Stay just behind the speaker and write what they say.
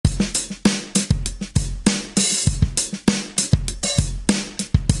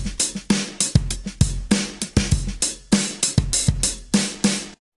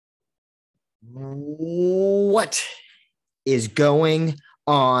What is going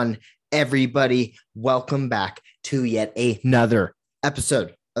on, everybody? Welcome back to yet another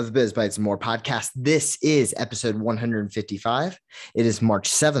episode of the Biz Bites and More podcast. This is episode 155. It is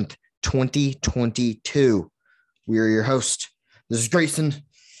March 7th, 2022. We are your host. This is Grayson.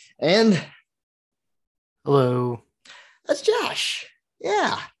 And hello. That's Josh.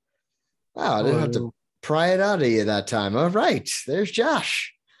 Yeah. Wow, I didn't have to pry it out of you that time. All right. There's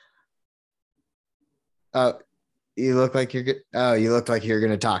Josh. You look like you're good. Oh, you look like you're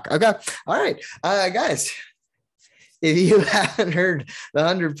going to talk. Okay. All right. Guys, if you haven't heard the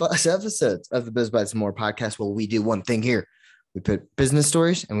 100 plus episodes of the Biz Bites and More podcast, well, we do one thing here. We put business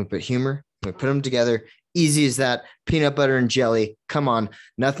stories and we put humor. We put them together. Easy as that. Peanut butter and jelly. Come on.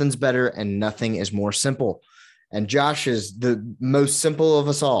 Nothing's better and nothing is more simple. And Josh is the most simple of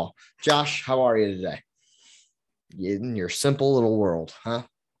us all. Josh, how are you today? In your simple little world, huh?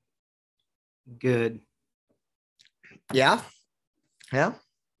 Good. Yeah.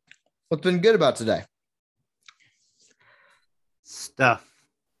 What's been good about today? Stuff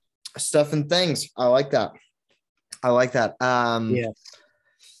and things. I like that. Yes.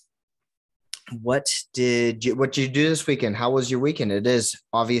 What did you do this weekend? How was your weekend? It is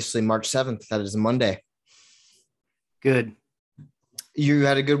obviously March 7th. That is a Monday. Good. You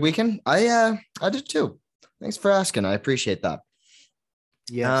had a good weekend? I did too. Thanks for asking. I appreciate that.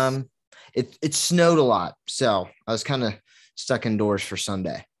 Yes. It snowed a lot, so I was kind of stuck indoors for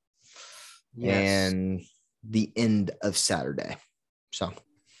Sunday and the end of Saturday. So,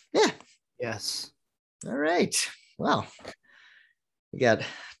 yeah. Yes. All right. Well, we got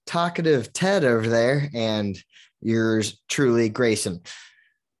talkative Ted over there and yours truly, Grayson.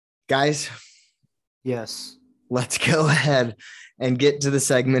 Guys. Yes. Let's go ahead and get to the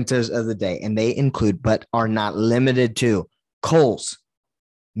segmentos of the day. And they include, but are not limited to, Kohl's,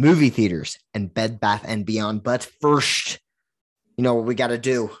 movie theaters, and Bed Bath & Beyond. But first, you know what we got to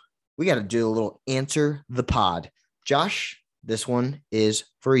do? We got to do a little answer the pod. Josh, this one is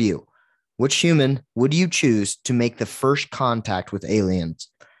for you. Which human would you choose to make the first contact with aliens?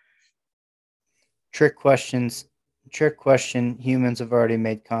 Trick question. Humans have already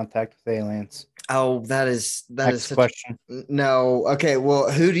made contact with aliens. Oh, that is such question. No. Okay.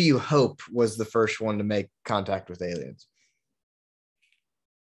 Well, who do you hope was the first one to make contact with aliens?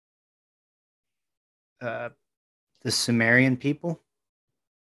 The Sumerian people.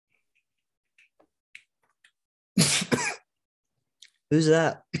 Who's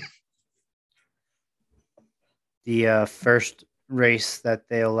that? The first race that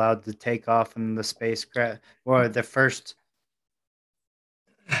they allowed to take off in the spacecraft, or the first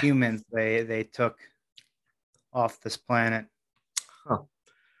humans they took off this planet. Huh. All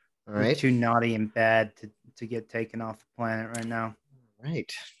right. They're too naughty and bad to get taken off the planet right now.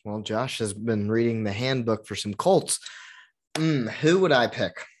 Right. Well, Josh has been reading the handbook for some cults. Who would I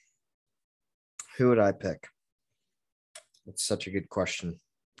pick? That's such a good question.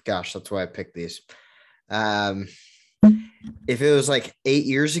 Gosh, that's why I picked these. If it was like 8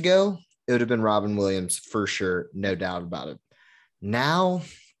 years ago, it would have been Robin Williams for sure. No doubt about it. Now,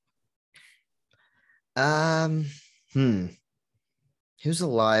 who's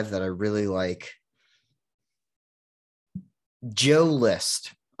alive that I really like? Joe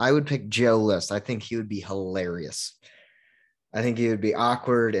List. I would pick Joe List. I think he would be hilarious. I think he would be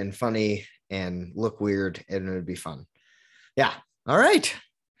awkward and funny and look weird, and it would be fun. Yeah. All right,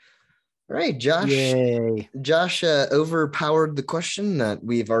 Josh. Yay. Josh overpowered the question that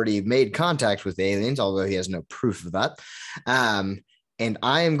we've already made contact with aliens, although he has no proof of that. And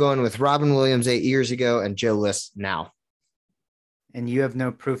I am going with Robin Williams 8 years ago and Joe List now. And you have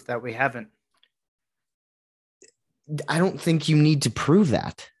no proof that we haven't. I don't think you need to prove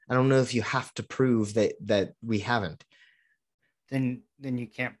that. I don't know if you have to prove that we haven't. Then you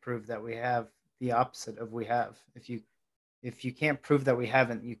can't prove that we have. The opposite of we have. If you can't prove that we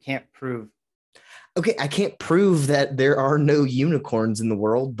haven't, you can't prove. Okay, I can't prove that there are no unicorns in the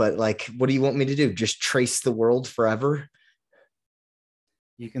world, but like, what do you want me to do? Just trace the world forever?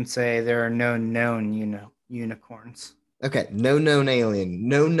 You can say there are no known unicorns. Okay, no known alien,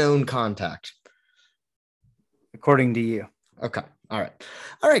 no known contact. According to you. Okay. All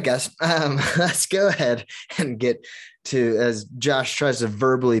right, guys. Let's go ahead and get to, as Josh tries to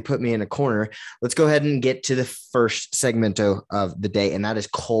verbally put me in a corner, let's go ahead and get to the first segmento of the day, and that is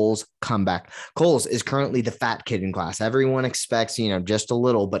Kohl's comeback. Kohl's is currently the fat kid in class. Everyone expects, just a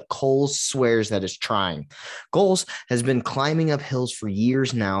little, but Kohl's swears that it's trying. Kohl's has been climbing up hills for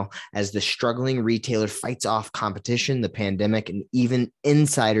years now as the struggling retailer fights off competition, the pandemic, and even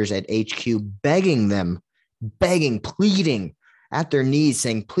insiders at HQ pleading at their knees,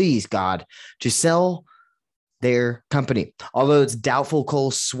 saying, please, God, to sell their company. Although it's doubtful,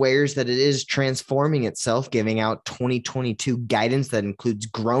 Kohl's swears that it is transforming itself, giving out 2022 guidance that includes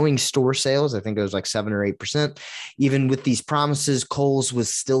growing store sales. I think it was like 7 or 8%. Even with these promises, Kohl's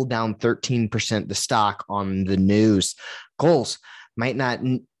was still down 13% the stock on the news. Kohl's might not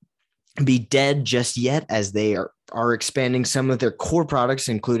be dead just yet, as they are expanding some of their core products,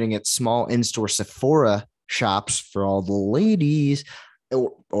 including its small in-store Sephora shops for all the ladies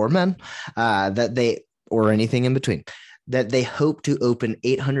or men or anything in between, that they hope to open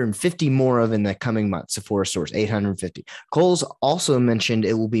 850 more of in the coming months. Sephora stores, 850. Kohl's also mentioned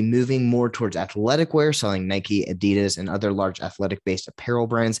it will be moving more towards athletic wear, selling Nike, Adidas, and other large athletic-based apparel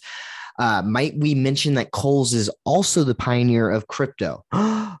brands. Might we mention that Kohl's is also the pioneer of crypto?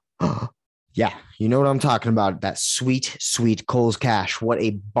 Yeah, you know what I'm talking about. That sweet, sweet Kohl's Cash. What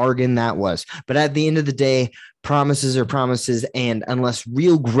a bargain that was. But at the end of the day, promises are promises. And unless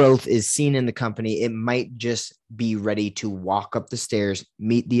real growth is seen in the company, it might just be ready to walk up the stairs,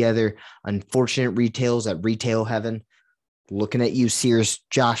 meet the other unfortunate retails at retail heaven. Looking at you, Sears.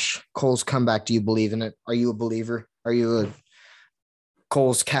 Josh, Kohl's comeback. Do you believe in it? Are you a believer? Are you a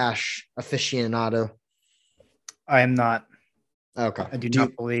Kohl's Cash aficionado? I am not. Okay. I do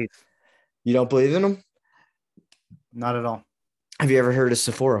not believe. You don't believe in them? Not at all. Have you ever heard of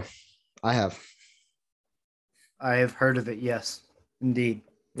Sephora? I have. I have heard of it, yes, indeed.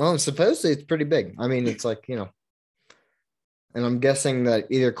 Well, supposedly it's pretty big. I mean, it's like, and I'm guessing that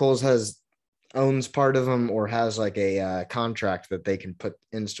either Kohl's owns part of them or has like a contract that they can put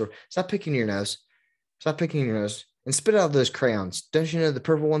in store. Stop picking your nose. Stop picking your nose and spit out those crayons. Don't you know the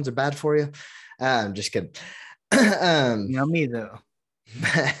purple ones are bad for you? I'm just kidding. Yummy though.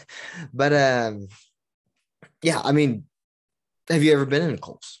 But yeah, I mean, have you ever been in a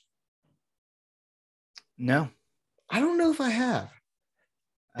Kohl's? No. I don't know if I have.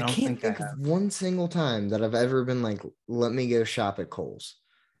 I can't think of one single time that I've ever been like, let me go shop at Kohl's.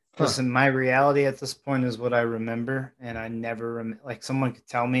 Listen, my reality at this point is what I remember, and I never like someone could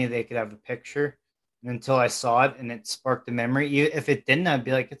tell me they could have a picture, and until I saw it and it sparked a memory. If it didn't, I'd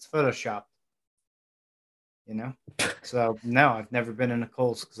be like, it's Photoshopped. So no, I've never been in a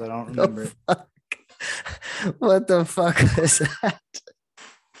Kohl's because I don't remember it. What the fuck is that?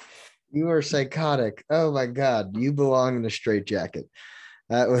 You are psychotic. Oh my God. You belong in a straitjacket.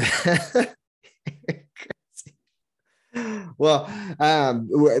 That was well,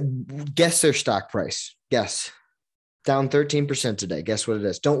 guess their stock price. Guess. Down 13% today. Guess what it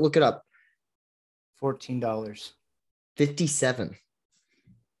is? Don't look it up. $14. 57.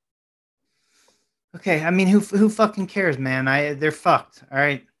 Okay, I mean, who fucking cares, man? They're fucked. All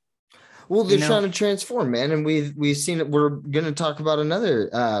right. Well, they're trying to transform, man, and we've seen it. We're gonna talk about another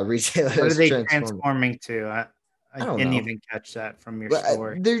retailer. What are they transforming to? I didn't know. even catch that from your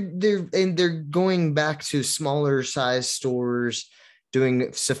story. They're going back to smaller size stores,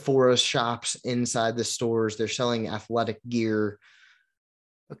 doing Sephora shops inside the stores. They're selling athletic gear.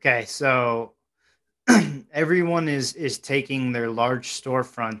 Okay, so everyone is taking their large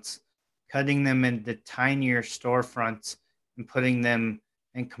storefronts, cutting them into tinier storefronts, and putting them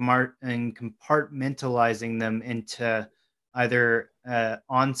and compartmentalizing them into either an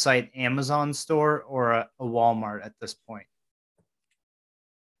on-site Amazon store or a Walmart at this point.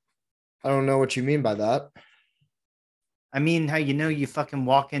 I don't know what you mean by that. I mean how you fucking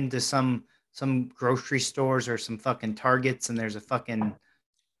walk into some grocery stores or some fucking Targets and there's a fucking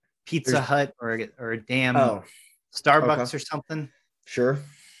Pizza Hut or a damn Starbucks or something. Sure.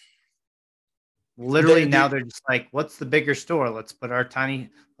 Literally now they're just like, what's the bigger store? Let's put our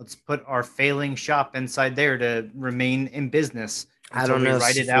failing shop inside there to remain in business. I don't know.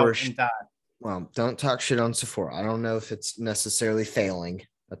 Write it out and die. Well, don't talk shit on Sephora. I don't know if it's necessarily failing.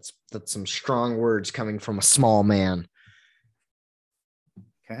 That's some strong words coming from a small man.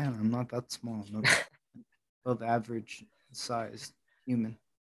 Okay, I'm not that small. I'm above average sized human.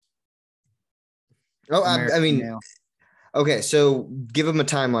 Oh, I mean, male. Okay, so give them a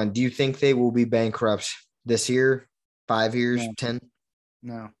timeline. Do you think they will be bankrupt this year? 5 years? No. 10?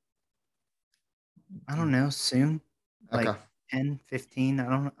 No. I don't know. Soon. Okay. Like 10, 15.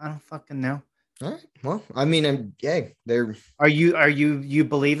 I don't fucking know. All right. Well, I mean, they're. Are you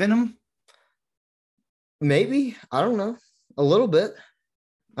believe in them? Maybe. I don't know. A little bit.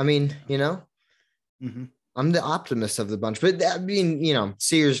 I mean, Mm-hmm. I'm the optimist of the bunch, but I mean,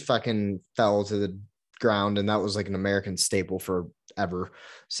 Sears fucking fell to the ground, and that was like an American staple forever.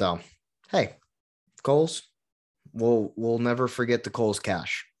 So, hey, Kohl's, we'll never forget the Kohl's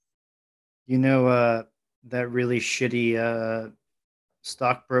Cash. That really shitty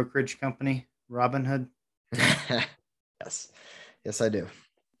stock brokerage company, Robinhood? Yes, I do.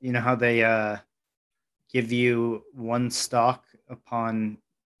 You know how they give you one stock upon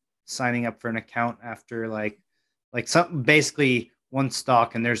signing up for an account after like something, basically one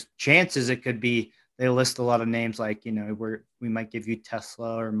stock, and there's chances it could be, they list a lot of names like, we might give you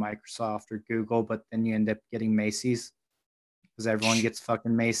Tesla or Microsoft or Google, but then you end up getting Macy's because everyone gets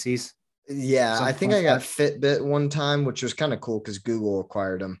fucking Macy's. Yeah, I think like I got Fitbit one time, which was kind of cool because Google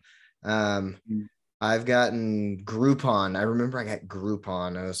acquired them. I've gotten Groupon. I remember I got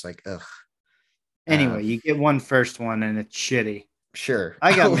Groupon. I was like, ugh. Anyway, you get one first one and it's shitty. Sure.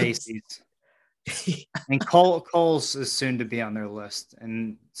 I got Macy's. And Kohl's is soon to be on their list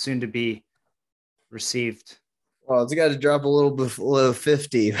and soon to be received. Well, it's got to drop a little below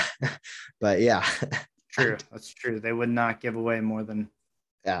 50, but yeah. True. That's true. They would not give away more than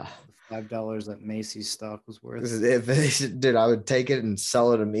the $5 that Macy's stock was worth. If they did, I would take it and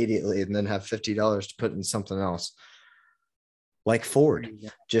sell it immediately and then have $50 to put in something else. Like Ford.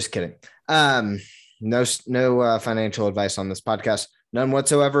 Just kidding. No financial advice on this podcast. None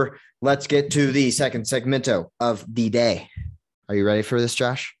whatsoever. Let's get to the second segmento of the day. Are you ready for this,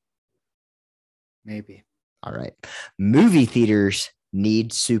 Josh? Maybe. All right. Movie theaters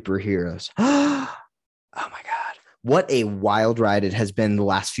need superheroes. Oh my God. What a wild ride it has been the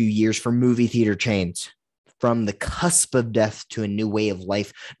last few years for movie theater chains. From the cusp of death to a new way of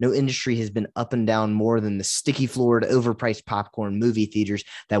life, no industry has been up and down more than the sticky-floored, overpriced popcorn movie theaters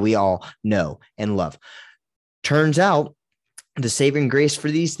that we all know and love. Turns out, the saving grace for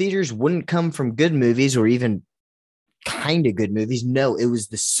these theaters wouldn't come from good movies or even kind of good movies. No, it was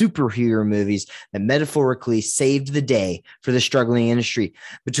the superhero movies that metaphorically saved the day for the struggling industry.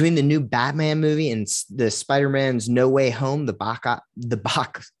 Between the new Batman movie and the Spider-Man's No Way Home, what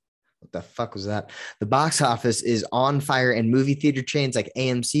the fuck was that? The box office is on fire, and movie theater chains like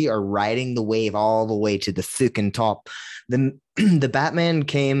AMC are riding the wave all the way to the fucking top. The Batman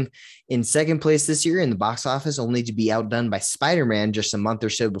came in second place this year in the box office, only to be outdone by Spider-Man just a month or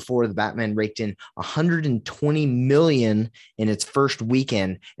so before. The Batman raked in $120 million in its first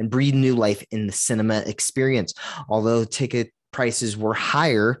weekend and breathed new life in the cinema experience. Although ticket prices were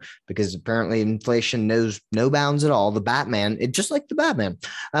higher because apparently inflation knows no bounds at all, the Batman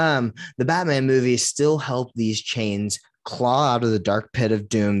movies still help these chains claw out of the dark pit of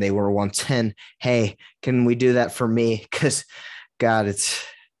doom they were once in. Hey, can we do that for me? Because God, it's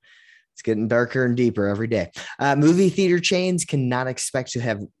getting darker and deeper every day. Movie theater chains cannot expect to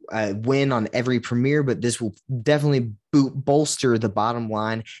have a win on every premiere, but this will definitely bolster the bottom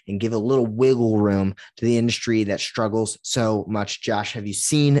line and give a little wiggle room to the industry that struggles so much. Josh, have you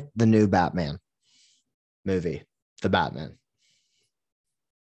seen the new Batman movie, The Batman?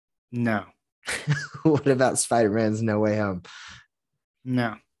 No. What about Spider-Man's No Way Home?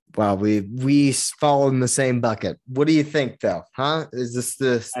 No. Well, we fall in the same bucket. What do you think, though? Huh? Is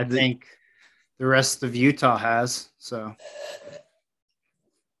this I think the rest of Utah has. So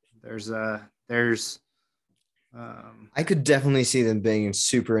there's I could definitely see them being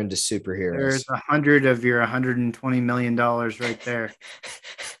super into superheroes. There's 100 of your $120 million right there.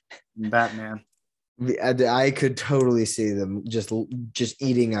 Batman. I could totally see them just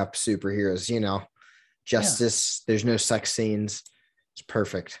eating up superheroes, justice. Yeah. There's no sex scenes. It's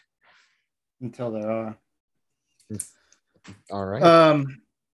perfect. Until there are. All right.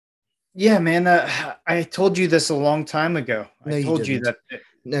 Yeah, man. I told you this a long time ago. No, I told you that.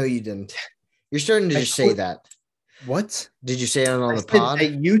 No, you didn't. You're starting to just say that. What? Did you say it on the pod?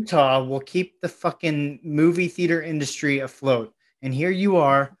 That Utah will keep the fucking movie theater industry afloat. And here you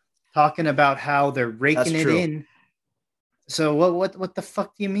are talking about how they're raking it in. So what the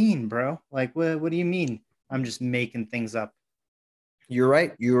fuck do you mean, bro? Like, what do you mean? I'm just making things up. You're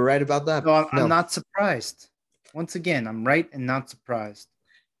right. You were right about that. So I'm not surprised. Once again, I'm right and not surprised.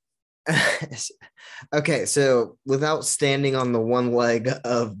 Okay, so without standing on the one leg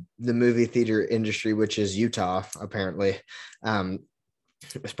of the movie theater industry, which is Utah, apparently,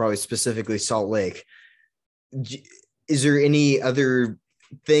 it's probably specifically Salt Lake. Is there any other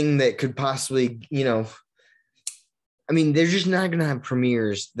thing that could possibly, I mean, they're just not going to have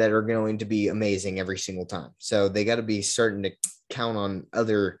premieres that are going to be amazing every single time. So they got to be starting to count on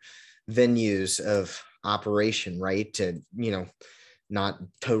other venues of operation, right? To, not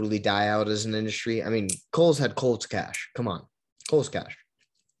totally die out as an industry. I mean, Kohl's had Kohl's Cash. Come on. Kohl's Cash.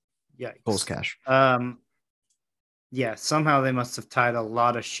 Yeah. Kohl's Cash. Yeah, somehow they must have tied a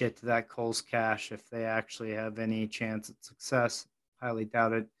lot of shit to that Kohl's Cash if they actually have any chance at success. Highly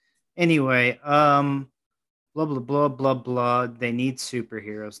doubt it. Anyway, blah, blah, blah, blah, blah. They need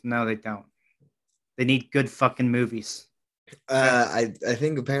superheroes. No, they don't. They need good fucking movies. I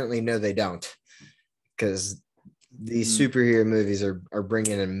think apparently no, they don't. Because these superhero movies are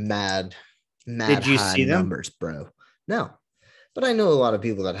bringing in mad mad Did you high see them? numbers, bro. No, but I know a lot of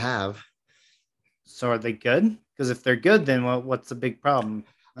people that have. So are they good? Because if they're good, then what's the big problem?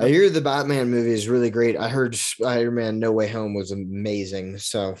 I hear the Batman movie is really great. I heard Spider-Man No Way Home was amazing.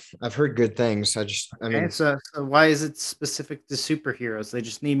 So I've heard good things. I Okay, mean, so why is it specific to superheroes? They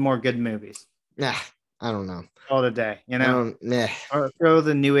just need more good movies nah, I don't know. all the day, I don't, nah. Or throw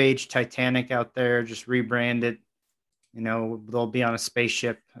the new age Titanic out there, just rebrand it. They'll be on a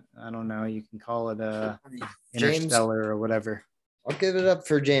spaceship. I don't know. You can call it James, Interstellar or whatever. I'll give it up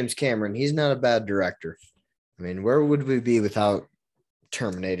for James Cameron. He's not a bad director. I mean, where would we be without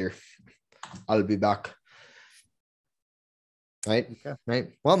Terminator? I'll be back. Right. Okay. Right.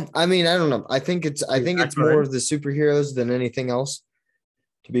 Well, I mean, I don't know. I think it's more of the superheroes than anything else,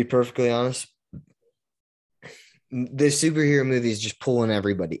 to be perfectly honest. The superhero movies just pulling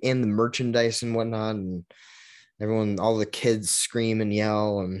everybody and the merchandise and whatnot, and everyone, all the kids scream and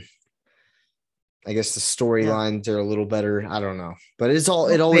yell, and I guess the storylines are a little better. I don't know, but it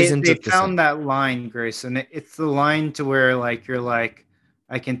always ends up the same. They found that line, Grace, and it's the line to where you're like,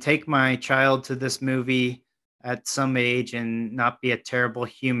 I can take my child to this movie at some age and not be a terrible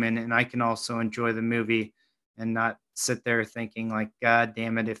human, and I can also enjoy the movie and not sit there thinking like, God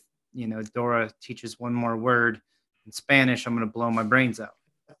damn it, if Dora teaches one more word in Spanish, I'm going to blow my brains out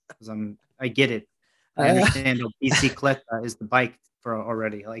because I get it. I understand bicicleta is the bike for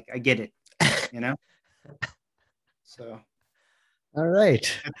already. Like I get it. So all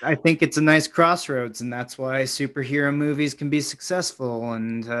right, I think it's a nice crossroads, and that's why superhero movies can be successful.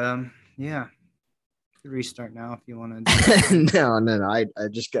 And restart now if you want to. No,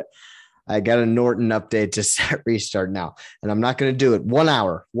 I got a Norton update to set restart now, and I'm not going to do it 1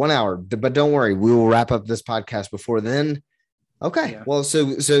 hour, but don't worry, we will wrap up this podcast before then. Okay. Yeah. Well,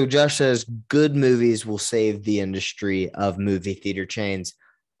 so Josh says good movies will save the industry of movie theater chains.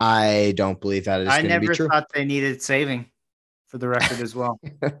 I don't believe that is going to be true. I never thought they needed saving, for the record as well.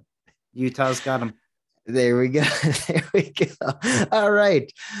 Utah's got them. There we go. All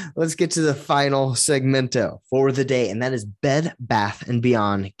right. Let's get to the final segmento for the day, and that is Bed Bath &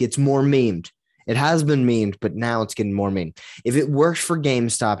 Beyond gets more memed. It has been memed, but now it's getting more memed. If it works for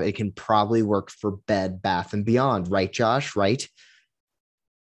GameStop, it can probably work for Bed Bath & Beyond. Right, Josh? Right?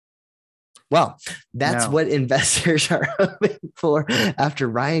 Well, that's what investors are hoping for after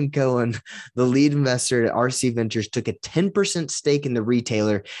Ryan Cohen, the lead investor at RC Ventures, took a 10% stake in the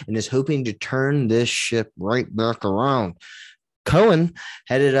retailer and is hoping to turn this ship right back around. Cohen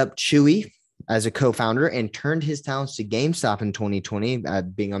headed up Chewy as a co-founder and turned his talents to GameStop in 2020,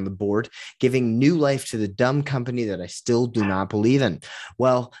 being on the board, giving new life to the dumb company that I still do not believe in.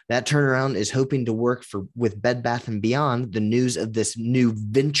 Well, that turnaround is hoping to work with Bed Bath & Beyond. The news of this new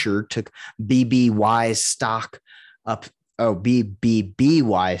venture took BBY's stock up.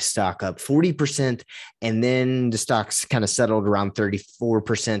 BBBY stock up 40%, and then the stocks kind of settled around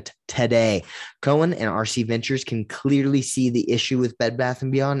 34% today. Cohen and RC Ventures can clearly see the issue with Bed Bath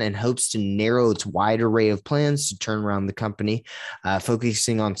 & Beyond and hopes to narrow its wide array of plans to turn around the company,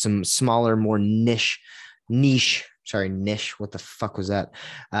 focusing on some smaller, more niche. What the fuck was that?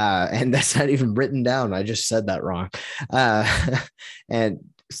 And that's not even written down. I just said that wrong. And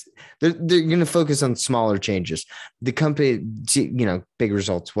they're going to focus on smaller changes. The company, big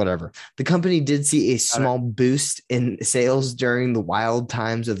results, whatever. The company did see a small boost in sales during the wild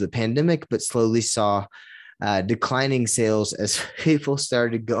times of the pandemic, but slowly saw declining sales as people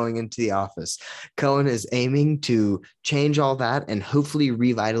started going into the office. Cohen is aiming to change all that and hopefully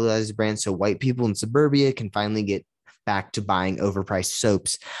revitalize the brand so white people in suburbia can finally get back to buying overpriced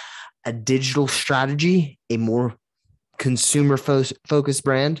soaps. A digital strategy, a more consumer focused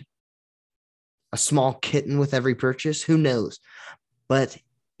brand, a small kitten with every purchase, who knows? But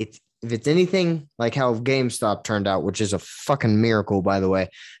if it's anything like how GameStop turned out, which is a fucking miracle, by the way,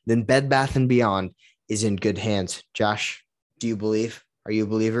 then Bed Bath & Beyond is in good hands. Josh, do you believe? Are you a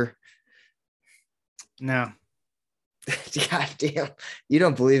believer? No. God damn. You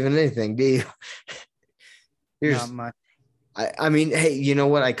don't believe in anything, do you? Not much. I mean, hey, you know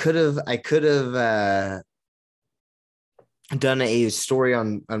what? I could have done a story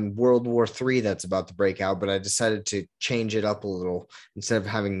on World War III that's about to break out, but I decided to change it up a little instead of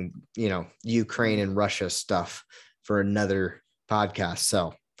having, Ukraine and Russia stuff for another podcast.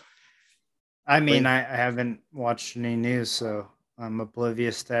 So, I mean, I haven't watched any news, so I'm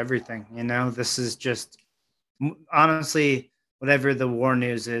oblivious to everything. This is just, honestly, whatever the war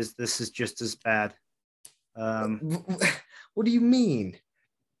news is, this is just as bad. What do you mean?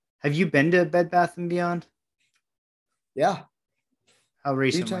 Have you been to Bed Bath & Beyond? Yeah. How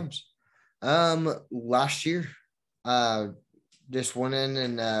recently? 2 times. Last year. Just went in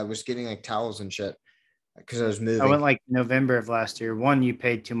and was getting like towels and shit because I was moving. I went like November of last year. One, you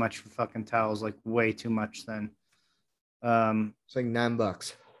paid too much for fucking towels, like way too much then. It's like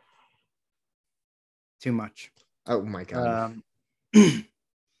 $9. Too much. Oh my god.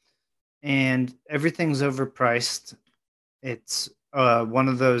 And everything's overpriced. It's one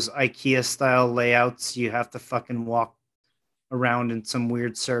of those IKEA style layouts. You have to fucking walk around in some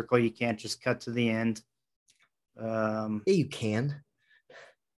weird circle. You can't just cut to the end. Yeah, you can.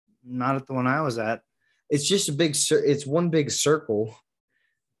 Not at the one I was at. It's just it's one big circle.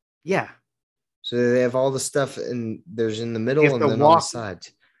 Yeah. So they have all the stuff and there's in the middle and then on the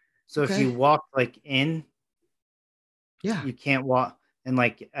sides. So if you walk like in, yeah, you can't walk. And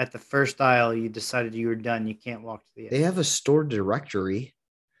like at the first aisle, you decided you were done. You can't walk to the end. They have a store directory.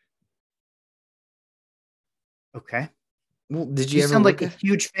 Okay. Well, did you ever sound like a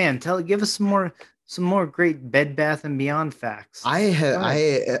huge fan? Give us some more great Bed Bath and Beyond facts.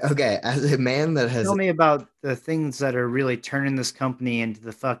 Okay, as a man that has tell me about the things that are really turning this company into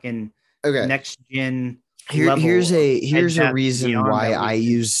the fucking next gen. Here's a reason why I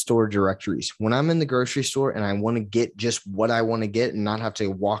use store directories. When I'm in the grocery store and I want to get just what I want to get and not have to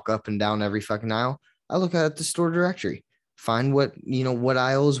walk up and down every fucking aisle, I look at the store directory, find what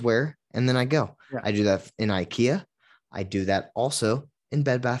aisle is where, and then I go. Yeah. I do that in IKEA. I do that also in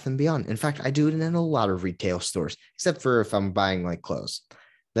Bed Bath and Beyond. In fact, I do it in a lot of retail stores, except for if I'm buying like clothes.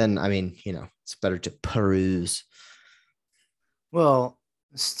 Then, I mean, it's better to peruse. Well,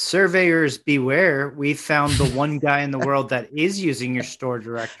 surveyors beware. We found the one guy in the world that is using your store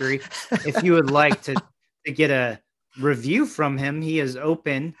directory. If you would like to get a review from him, he is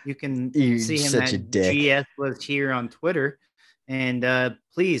open. You can see him at GS was here on Twitter. And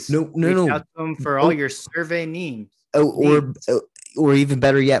please reach out to him for all your survey needs. Or even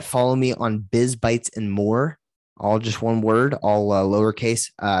better yet, follow me on Biz Bites and More. All just one word, all lowercase.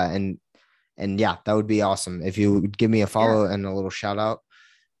 And yeah, that would be awesome. If you would give me a follow and a little shout out.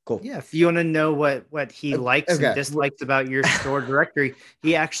 Cool. Yeah, if you want to know what he likes and dislikes about your store directory,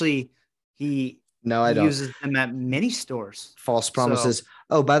 he uses them at many stores. False promises. So,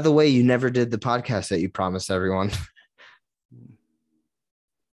 oh, by the way, you never did the podcast that you promised everyone.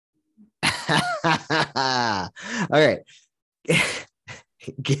 All right.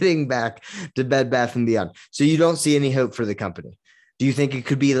 Getting back to Bed Bath and Beyond. So you don't see any hope for the company. Do you think it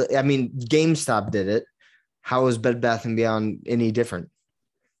could be, I mean, GameStop did it. How is Bed Bath and Beyond any different?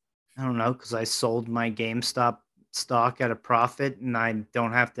 I don't know, because I sold my GameStop stock at a profit and I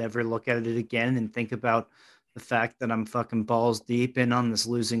don't have to ever look at it again and think about the fact that I'm fucking balls deep in on this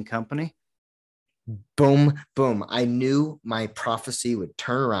losing company. Boom, boom. I knew my prophecy would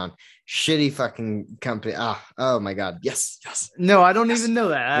turn around. Shitty fucking company. Oh my God. Yes. No, I don't even know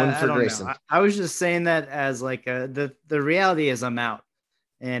that. I don't know. I was just saying that as like the reality is I'm out.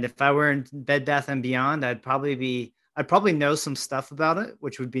 And if I were in Bed Bath and Beyond, I'd probably know some stuff about it,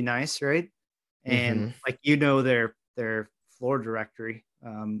 which would be nice, right? And like their floor directory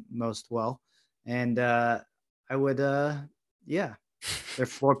most well. And I would their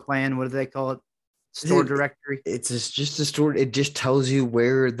floor plan, what do they call it? Store directory. It's just a store. It just tells you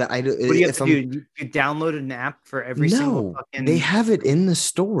where the item. What do you have to do? You download an app for every single fucking. They have it in the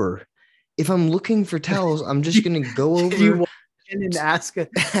store. If I'm looking for towels, I'm just gonna go over. You walk in and ask a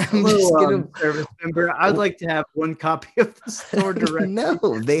service member. I'd like to have one copy of the store directory.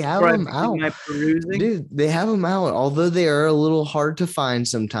 No, they have them out. Dude, they have them out. Although they are a little hard to find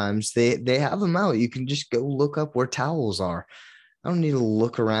sometimes, they have them out. You can just go look up where towels are. I don't need to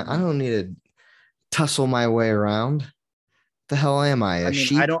look around. I don't need to tussle my way around. The hell am I?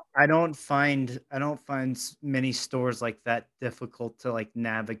 Sheep? I don't find many stores like that difficult to like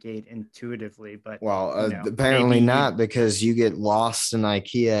navigate intuitively. But apparently not, because you get lost in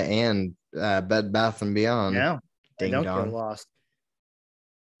IKEA and Bed Bath and Beyond. No, I don't get lost.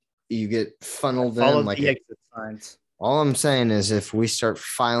 You get funneled in like the exit signs. All I'm saying is, if we start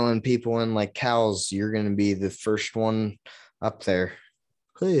filing people in like cows, you're going to be the first one up there.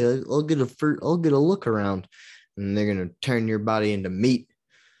 Hey, I'll get a look around, and they're gonna turn your body into meat.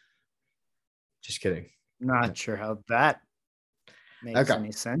 Just kidding. Not sure how that makes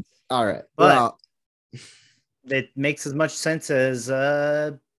any sense. All right, but it makes as much sense as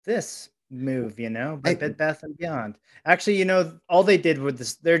this move, Bed Bath and Beyond. Actually, all they did with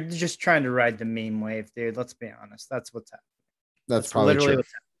this, they're just trying to ride the meme wave, dude. Let's be honest. That's what's happening. That's probably true.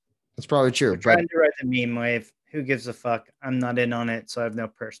 That's probably true. Trying to ride the meme wave. Who gives a fuck? I'm not in on it, so I have no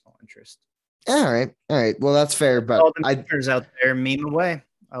personal interest. All right. Well, that's fair, but all the members out there, meme away.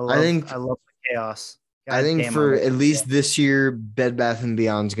 I love the chaos. I think for at least this year, Bed Bath and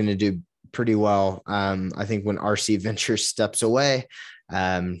Beyond is going to do pretty well. I think when RC Ventures steps away,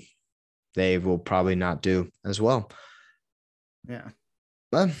 they will probably not do as well. Yeah.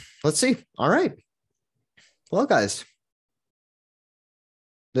 But let's see. All right. Well, guys,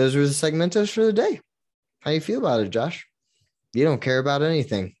 those were the segmentos for the day. How you feel about it, Josh? You don't care about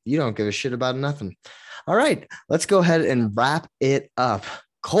anything. You don't give a shit about nothing. All right, let's go ahead and wrap it up.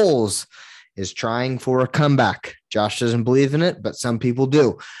 Kohl's is trying for a comeback. Josh doesn't believe in it, but some people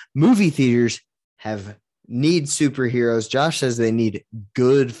do. Movie theaters need superheroes. Josh says they need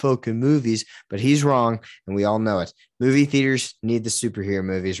good fucking movies, but he's wrong, and we all know it. Movie theaters need the superhero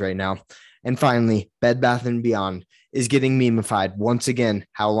movies right now. And finally, Bed Bath & Beyond is getting memeified once again.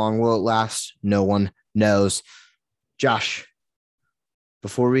 How long will it last? No one knows. Josh,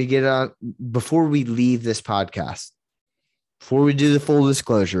 before we leave this podcast, before we do the full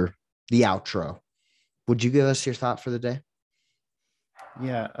disclosure, the outro, would you give us your thought for the day?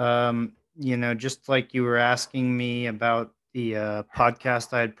 Yeah. Just like you were asking me about the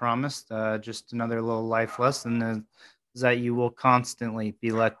podcast I had promised, just another little life lesson is that you will constantly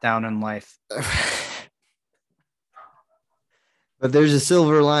be let down in life. But there's a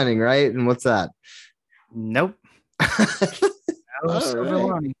silver lining, right? And what's that? Nope. No silver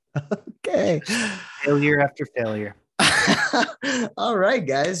lining. Okay. Failure after failure. All right,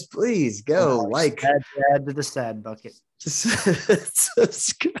 guys, please go add to the sad bucket.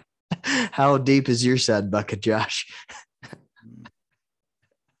 How deep is your sad bucket, Josh?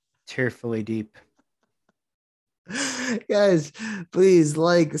 Tearfully deep. Guys, please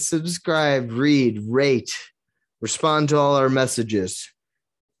like, subscribe, read, rate, respond to all our messages.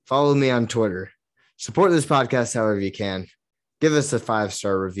 Follow me on Twitter. Support this podcast however you can. Give us a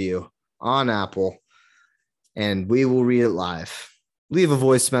 5-star review on Apple, and we will read it live. Leave a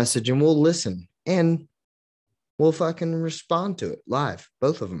voice message, and we'll listen, and we'll fucking respond to it live,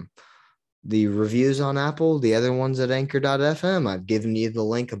 both of them. The reviews on Apple, the other ones at anchor.fm. I've given you the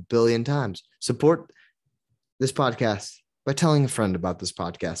link 1 billion times. Support this podcast by telling a friend about this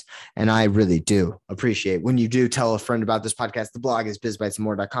podcast. And I really do appreciate when you do tell a friend about this podcast. The blog is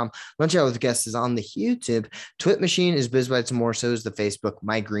bizbitesandmore.com. Lunch Out with Guests is on the YouTube. Twit Machine is Biz Bites and More. So is the Facebook.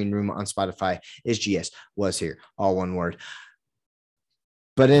 My Green Room on Spotify is GS. Was here. All one word.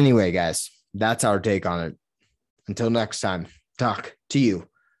 But anyway, guys, that's our take on it. Until next time, talk to you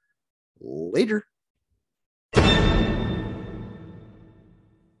later.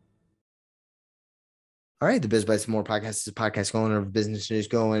 All right, the Biz Bites and More podcast is a podcast going over business news,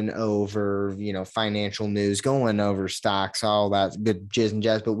 going over, financial news, going over stocks, all that good jizz and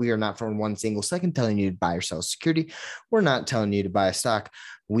jazz. But we are not for 1 single second telling you to buy or sell security. We're not telling you to buy a stock.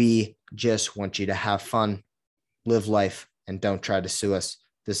 We just want you to have fun, live life, and don't try to sue us.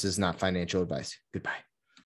 This is not financial advice. Goodbye.